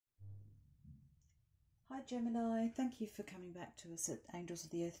Hi Gemini, thank you for coming back to us at Angels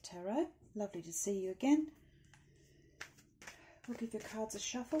of the Earth Tarot. Lovely to see you again. We'll give your cards a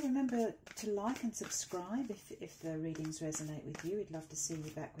shuffle. Remember to like and subscribe if the readings resonate with you. We'd love to see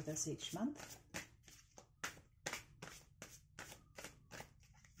you back with us each month.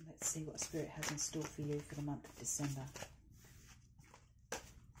 Let's see what Spirit has in store for you for the month of December.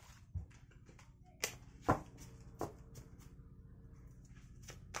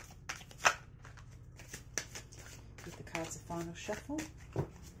 Give the cards a final shuffle.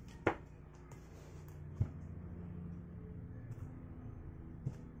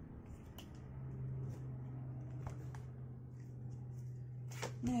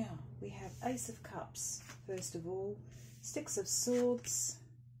 Now we have Ace of Cups, first of all, Six of Swords,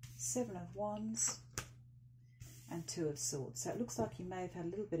 Seven of Wands, and Two of Swords. So it looks like you may have had a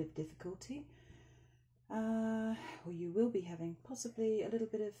little bit of difficulty, or you will be having possibly a little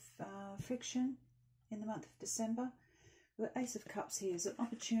bit of friction in the month of December. The Ace of Cups here is an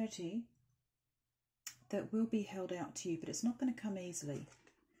opportunity that will be held out to you, but it's not going to come easily.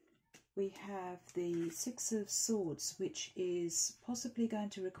 We have the Six of Swords, which is possibly going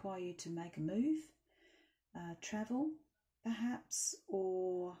to require you to make a move, travel perhaps,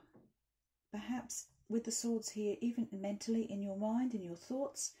 or perhaps with the swords here, even mentally in your mind, in your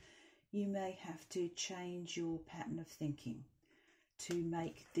thoughts, you may have to change your pattern of thinking to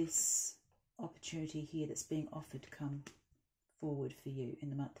make this opportunity here that's being offered come forward for you in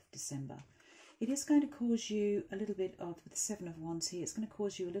the month of December. It is going to cause you a little bit of, with the Seven of Wands here, it's going to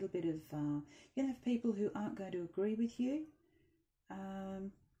cause you a little bit of, you're going to have people who aren't going to agree with you.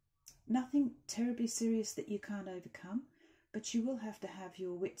 Nothing terribly serious that you can't overcome, but you will have to have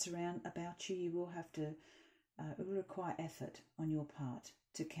your wits around about you. You will have to, it will require effort on your part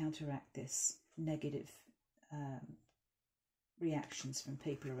to counteract this negative reactions from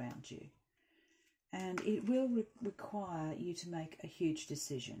people around you. And it will require you to make a huge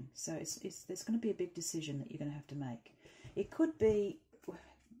decision. So there's going to be a big decision that you're going to have to make. It could be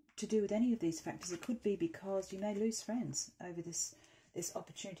to do with any of these factors. It could be because you may lose friends over this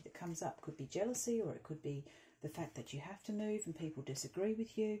opportunity that comes up. It could be jealousy, or it could be the fact that you have to move and people disagree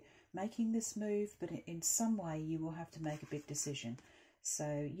with you making this move. But in some way you will have to make a big decision.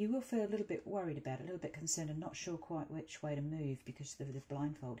 So you will feel a little bit worried about it, a little bit concerned and not sure quite which way to move because of the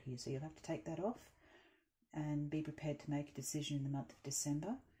blindfold here. So you'll have to take that off and be prepared to make a decision in the month of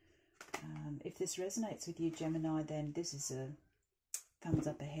December. If this resonates with you, Gemini, then this is a thumbs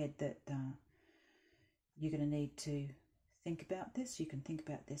up ahead that you're going to need to think about this. You can think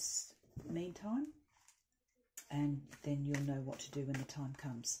about this meantime, and then you'll know what to do when the time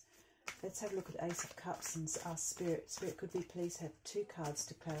comes. Let's have a look at Ace of Cups and ask Spirit. Spirit, could we please have two cards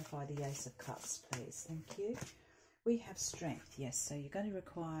to clarify the Ace of Cups, please? Thank you. We have strength, yes. So you're going to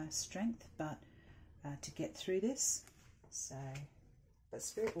require strength, but to get through this. But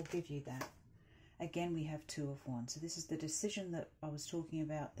Spirit will give you that. Again, we have Two of Wands. So this is the decision that I was talking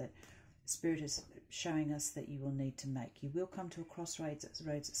about, that Spirit is showing us that you will need to make. You will come to a crossroads at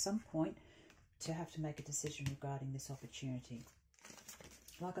some point to have to make a decision regarding this opportunity.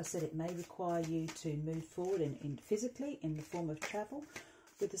 Like I said, it may require you to move forward in physically in the form of travel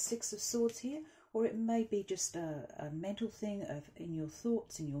with the Six of Swords here, or it may be just a mental thing in your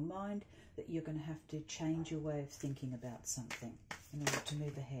thoughts, in your mind, that you're going to have to change your way of thinking about something in order to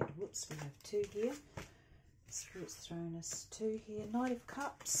move ahead. Whoops, we have two here. Spirit's thrown us two here. Knight of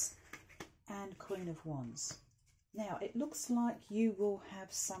Cups and Queen of Wands. Now, it looks like you will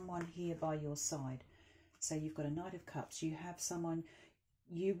have someone here by your side. So you've got a Knight of Cups. You have someone.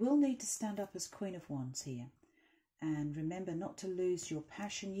 You will need to stand up as Queen of Wands here. And remember not to lose your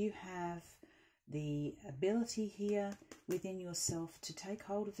passion. You have the ability here within yourself to take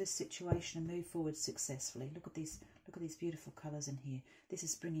hold of this situation and move forward successfully. Look at these beautiful colours in here. This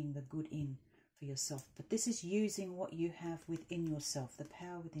is bringing the good in for yourself. But this is using what you have within yourself, the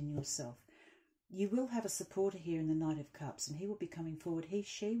power within yourself. You will have a supporter here in the Knight of Cups, and he will be coming forward.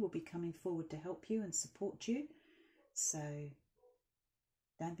 She will be coming forward to help you and support you. So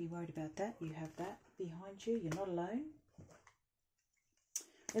don't be worried about that. You have that behind you. You're not alone.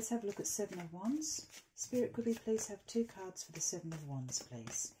 Let's have a look at Seven of Wands. Spirit, could we please have two cards for the Seven of Wands,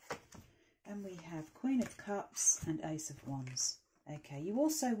 please? And we have Queen of Cups and Ace of Wands. Okay, you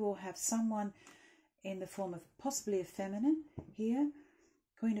also will have someone in the form of possibly a feminine here,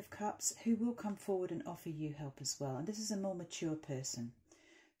 Queen of Cups, who will come forward and offer you help as well. And this is a more mature person.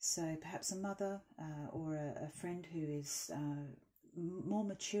 So perhaps a mother or a friend who is more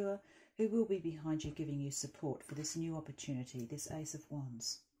mature, who will be behind you giving you support for this new opportunity, this Ace of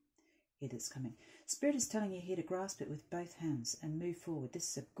Wands here that's coming. Spirit is telling you here to grasp it with both hands and move forward. This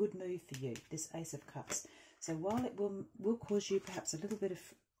is a good move for you, this Ace of Cups. So while it will cause you perhaps a little bit of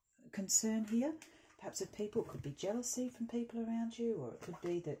concern here, perhaps of people, it could be jealousy from people around you, or it could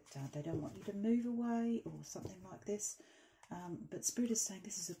be that they don't want you to move away or something like this. But Spirit is saying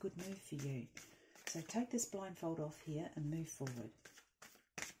this is a good move for you. So take this blindfold off here and move forward.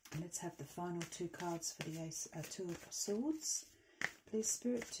 And let's have the final 2 cards for the Two of Swords. Please,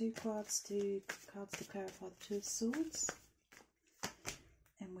 Spirit, 2 cards to clarify the 2 of Swords.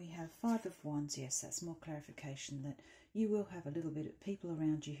 And we have 5 of Wands. Yes, that's more clarification that you will have a little bit of people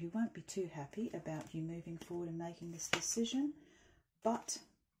around you who won't be too happy about you moving forward and making this decision, but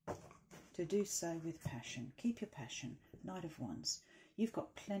to do so with passion. Keep your passion. Knight of Wands. You've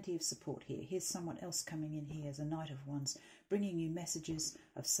got plenty of support here. Here's someone else coming in here as a Knight of Wands, bringing you messages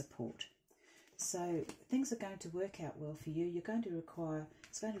of support. So things are going to work out well for you. It's going to require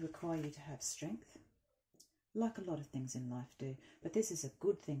you to have strength, like a lot of things in life do. But this is a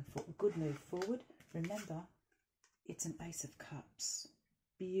good thing, for a good move forward. Remember, it's an Ace of Cups.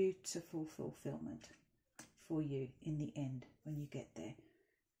 Beautiful fulfillment for you in the end when you get there.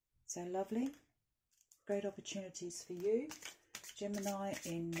 So lovely. Great opportunities for you, Gemini,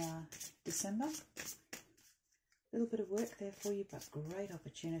 in December. A little bit of work there for you, but great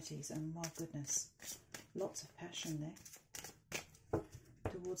opportunities. And my goodness, lots of passion there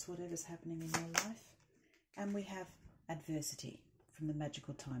towards whatever's happening in your life. And we have adversity from the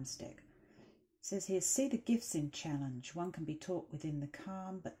Magical Times deck. It says here, see the gifts in challenge. One can be taught within the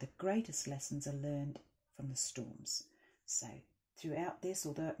calm, but the greatest lessons are learned from the storms. So throughout this,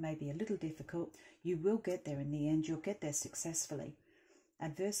 although it may be a little difficult, you will get there in the end. You'll get there successfully.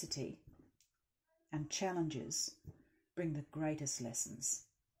 Adversity and challenges bring the greatest lessons.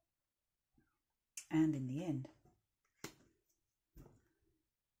 And in the end,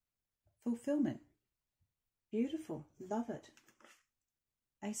 fulfillment. Beautiful. Love it.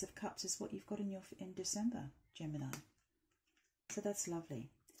 Ace of Cups is what you've got in December, Gemini. So that's lovely.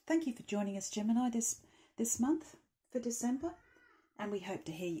 Thank you for joining us, Gemini, this month for December. And we hope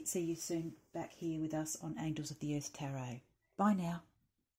to see you soon back here with us on Angels of the Earth Tarot. Bye now.